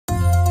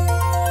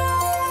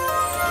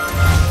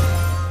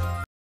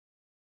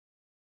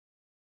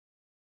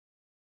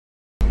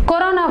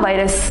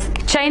Virus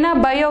China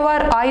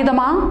biowar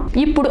ఆయుధమా?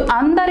 ఇప్పుడు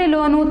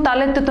అందరిలోనూ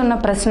తలెత్తుతున్న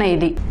ప్రశ్న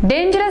ఇది.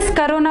 డేంజరస్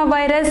కరోనా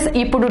వైరస్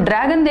ఇప్పుడు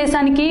డ్రాగన్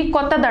దేశానికి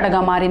కొత్త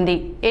దడగా మారింది.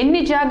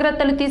 ఎన్ని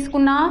జాగ్రత్తలు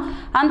తీసుకున్నా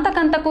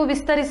అంతకంతకు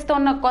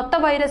విస్తరిస్తోన్న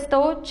కొత్త వైరస్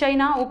తో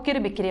చైనా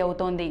ఉక్కిరిబిక్కిరి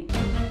అవుతోంది.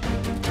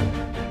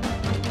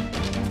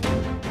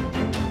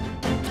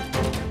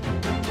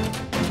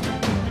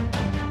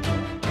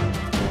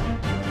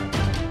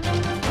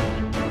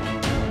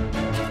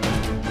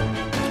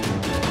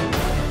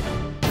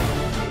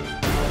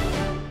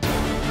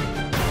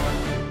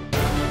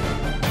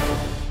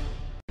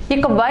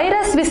 ఇక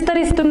వైరస్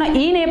విస్తరిస్తున్న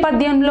ఈ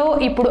నేపథ్యంలో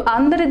ఇప్పుడు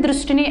అందరి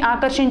దృష్టిని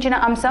ఆకర్షించిన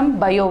అంశం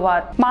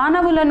బయోవార్.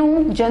 మానవులను,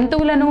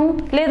 జంతువులను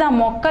లేదా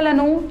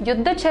మొక్కలను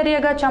యుద్ధ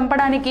చర్యగా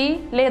చంపడానికి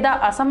లేదా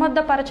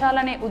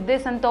అసమర్థపరచాలనే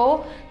ఉద్దేశంతో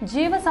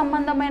జీవ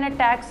సంబంధమైన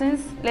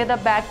టాక్సిన్స్ లేదా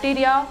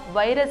బ్యాక్టీరియా,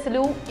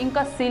 వైరస్లు,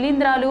 ఇంకా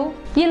శిలీంధ్రాలు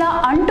ఇలా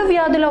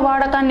అంటువ్యాధుల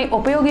వాడకాన్ని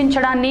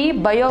ఉపయోగించడాన్ని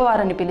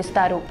బయోవార్ అని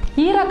పిలుస్తారు.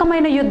 ఈ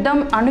రకమైన యుద్ధం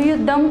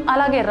అణుయుద్ధం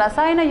అలాగే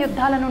రసాయన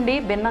యుద్ధాల నుండి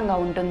భిన్నంగా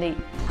ఉంటుంది.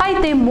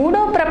 అయితే మూడో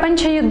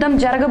ప్రపంచ యుద్ధం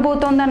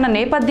జరగబోతోందన్న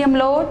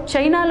నేపథ్యంలో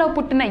చైనాలో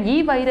పుట్టిన ఈ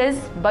వైరస్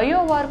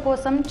బయోవార్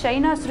కోసం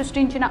చైనా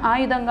సృష్టించిన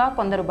ఆయుధంగా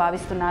కొందరు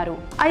భావిస్తున్నారు.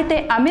 అయితే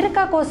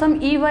అమెరికా కోసం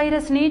ఈ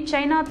వైరస్ ని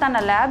చైనా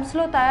తన ల్యాబ్స్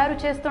లో తయారు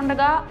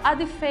చేస్తుండగా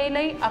అది ఫెయిల్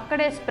అయి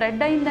అక్కడే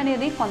స్ప్రెడ్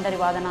అయిందనేది కొందరి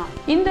వాదన.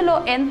 ఇందులో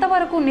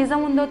ఎంతవరకు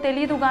నిజం ఉందో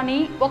తెలియదు గానీ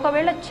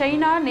ఒకవేళ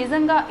చైనా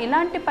నిజంగా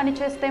ఇలాంటి పని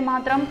చేస్తే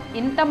మాత్రం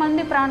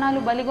ఇంతమంది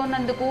ప్రాణాలు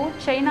బలిగొన్నందుకు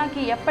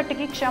చైనాకి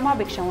ఎప్పటికీ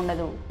క్షమాభిక్ష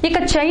ఉండదు. ఇక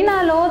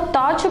చైనాలో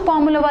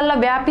తాచుపాముల వల్ల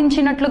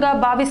వ్యాపించినట్లుగా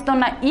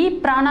భావిస్తున్న ఈ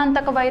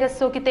ప్రాణాంతక వైరస్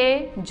సోకితే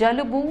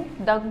జలుబు,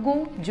 దగ్గు,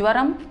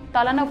 జ్వరం,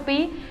 తలనొప్పి,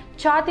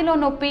 ఛాతిలో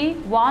నొప్పి,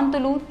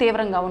 వాంతులు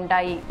తీవ్రంగా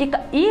ఉంటాయి. ఇక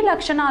ఈ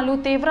లక్షణాలు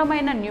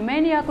తీవ్రమైన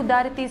న్యూమోనియాకు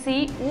దారితీసి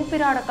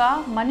ఊపిరాడక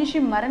మనిషి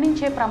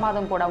మరణించే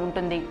ప్రమాదం కూడా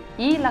ఉంటుంది.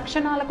 ఈ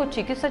లక్షణాలకు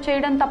చికిత్స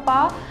చేయడం తప్ప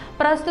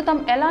ప్రస్తుతం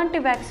ఎలాంటి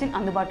వ్యాక్సిన్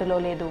అందుబాటులో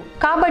లేదు.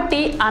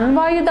 కాబట్టి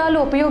అణ్వాయుధాలు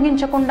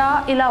ఉపయోగించకుండా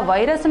ఇలా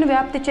వైరస్ ను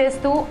వ్యాప్తి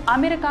చేస్తూ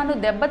అమెరికాను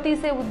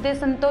దెబ్బతీసే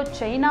ఉద్దేశంతో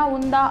చైనా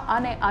ఉందా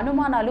అనే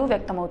అనుమానాలు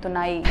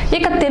వ్యక్తమవుతున్నాయి.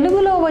 ఇక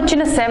తెలుగులో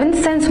వచ్చిన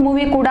సెవెంత్ సెన్స్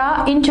మూవీ కూడా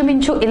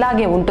ఇంచుమించు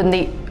ఇలాగే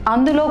ఉంటుంది.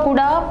 అందులో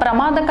కూడా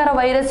ప్రమాదకర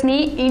వైరస్ ని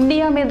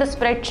ఇండియా మీద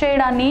స్ప్రెడ్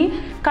చేయడాన్ని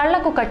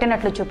కళ్లకు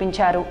కట్టినట్లు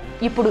చూపించారు.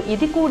 ఇప్పుడు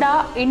ఇది కూడా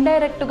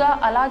ఇండైరెక్ట్ గా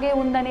అలాగే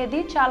ఉందనేది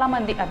చాలా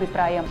మంది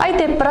అభిప్రాయం.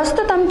 అయితే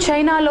ప్రస్తుతం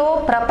చైనాలో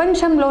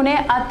ప్రపంచంలోనే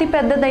అతి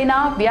పెద్దదైన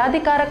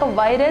వ్యాధికారక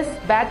వైరస్,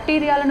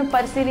 బ్యాక్టీరియాలను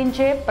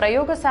పరిశీలించే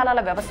ప్రయోగశాలల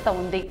వ్యవస్థ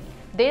ఉంది.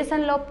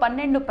 దేశంలో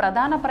 12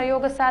 ప్రధాన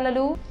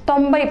ప్రయోగశాలలు,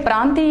 90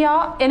 ప్రాంతీయ,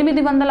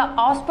 800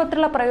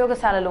 ఆసుపత్రుల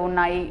ప్రయోగశాలలు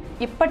ఉన్నాయి.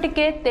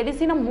 ఇప్పటికే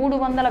తెలిసిన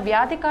 300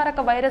 వ్యాధికారక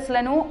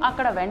వైరస్లను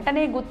అక్కడ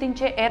వెంటనే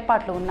గుర్తించే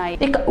ఏర్పాట్లు ఉన్నాయి.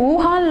 ఇక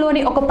వుహాన్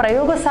లోని ఒక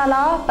ప్రయోగశాల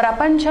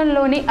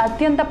ప్రపంచంలోని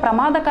అత్యంత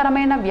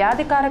ప్రమాదకరమైన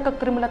వ్యాధికారక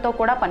క్రిములతో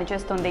కూడా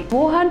పనిచేస్తుంది.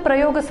 వుహాన్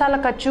ప్రయోగశాల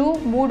ఖర్చు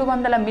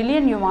 300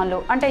 మిలియన్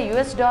యువాన్లు, అంటే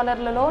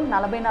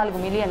 $44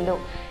 మిలియన్లు.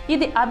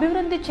 ఇది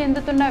అభివృద్ధి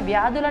చెందుతున్న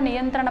వ్యాధుల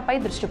నియంత్రణపై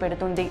దృష్టి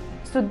పెడుతుంది.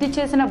 శుద్ధి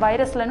చేసిన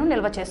వైరస్లను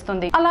నిల్వ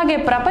చేస్తుంది. అలాగే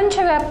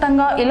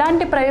ప్రపంచవ్యాప్తంగా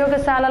ఇలాంటి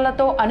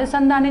ప్రయోగశాలలతో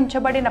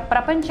అనుసంధానించబడిన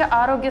ప్రపంచ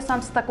ఆరోగ్య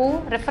సంస్థకు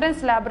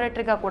రిఫరెన్స్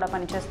ల్యాబొరేటరీగా కూడా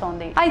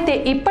పనిచేస్తోంది. అయితే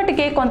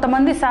ఇప్పటికే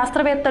కొంతమంది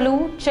శాస్త్రవేత్తలు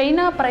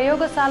చైనా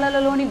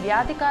ప్రయోగశాలలలోని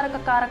వ్యాధికారక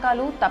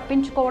కారకాలు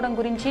తప్పించుకోవడం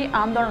గురించి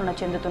ఆందోళన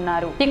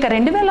చెందుతున్నారు. ఇక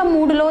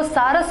 2003లో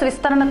సారస్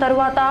విస్తరణ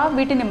తరువాత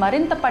వీటిని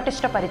మరింత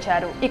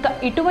పటిష్టపరిచారు. ఇక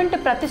ఇటువంటి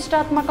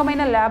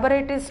ప్రతిష్టాత్మకమైన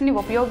ల్యాబొరేటరీస్ ని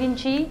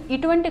ఉపయోగించి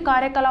ఇటువంటి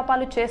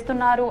కార్యకలాపాలు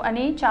చేస్తున్నారు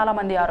అని చాలా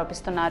మంది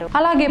ఆరోపిస్తున్నారు.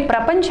 అలాగే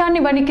ప్రపంచాన్ని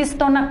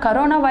వణికిస్తోన్న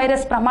కరోనా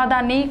వైరస్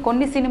ప్రమాదాన్ని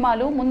కొన్ని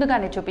సినిమాలు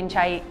ముందుగానే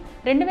చూపించాయి.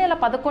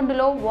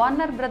 2011లో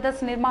వార్నర్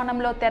బ్రదర్స్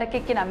నిర్మాణంలో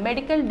తెరకెక్కిన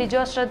మెడికల్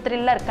డిజాస్టర్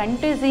థ్రిల్లర్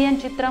కంటేజియన్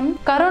చిత్రం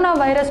కరోనా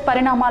వైరస్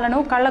పరిణామాలను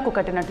కళ్లకు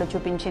కట్టినట్లు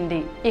చూపించింది.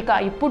 ఇక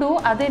ఇప్పుడు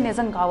అదే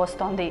నిజం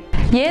కావస్తోంది.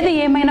 ఏది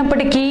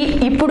ఏమైనప్పటికీ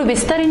ఇప్పుడు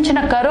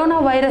విస్తరించిన కరోనా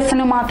వైరస్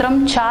ను మాత్రం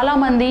చాలా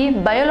మంది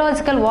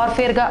బయోలాజికల్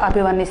వార్ఫేర్ గా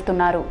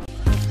అభివర్ణిస్తున్నారు.